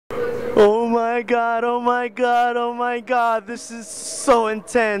my god, oh my god, oh my god, this is so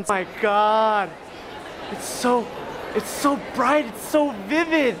intense. Oh my god. It's so bright, it's so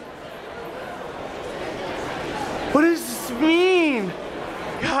vivid. What does this mean?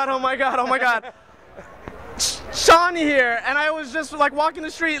 God, oh my god, oh my god. Shawnee here, and I was just like walking the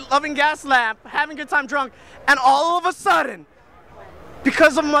street, loving gas lamp, having a good time drunk, and all of a sudden,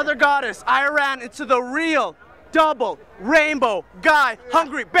 because of Mother Goddess, I ran into the real double rainbow guy,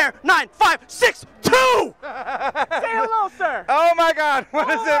 Hungry Bear 9562! Say hello, sir! Oh my god, what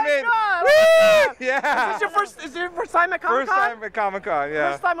does it mean? God, woo! Yeah! Is this your first time at Comic-Con? First time at Comic-Con,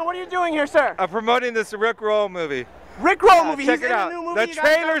 yeah. First time, and what are you doing here, sir? I'm promoting this Rick Roll movie. Rick Roll movie, check he's it in out. a new movie. The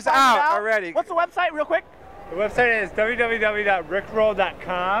trailer's out already. What's the website, real quick? The website is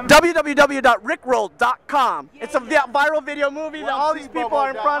www.rickroll.com. www.rickroll.com. It's a viral video movie that all these people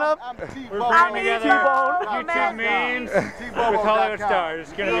are in front of. We're bringing together YouTube memes with Hollywood stars.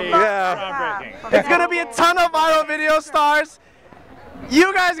 It's going to be groundbreaking. It's going to be a ton of viral video stars.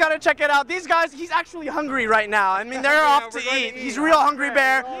 You guys got to check it out. These guys, he's actually hungry right now. I mean, they're off to eat. He's a real hungry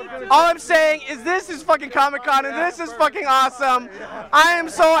bear. All I'm saying is this is fucking Comic-Con and this is fucking awesome. I am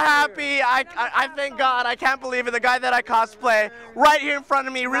so happy. I thank God. I can't believe it. The guy that I cosplay right here in front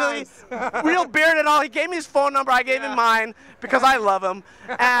of me, really, real beard and all. He gave me his phone number. I gave him mine because I love him.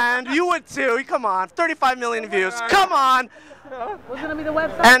 And you would too. Come on. 35 million views. Come on. What's going to be the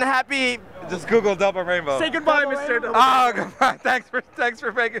website? And happy... Just Google Double Rainbow. Say goodbye, Mr. Double Oh, goodbye. Thanks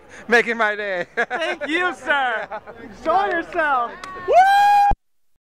for making my day. Thank you, sir. Enjoy yourself. Woo!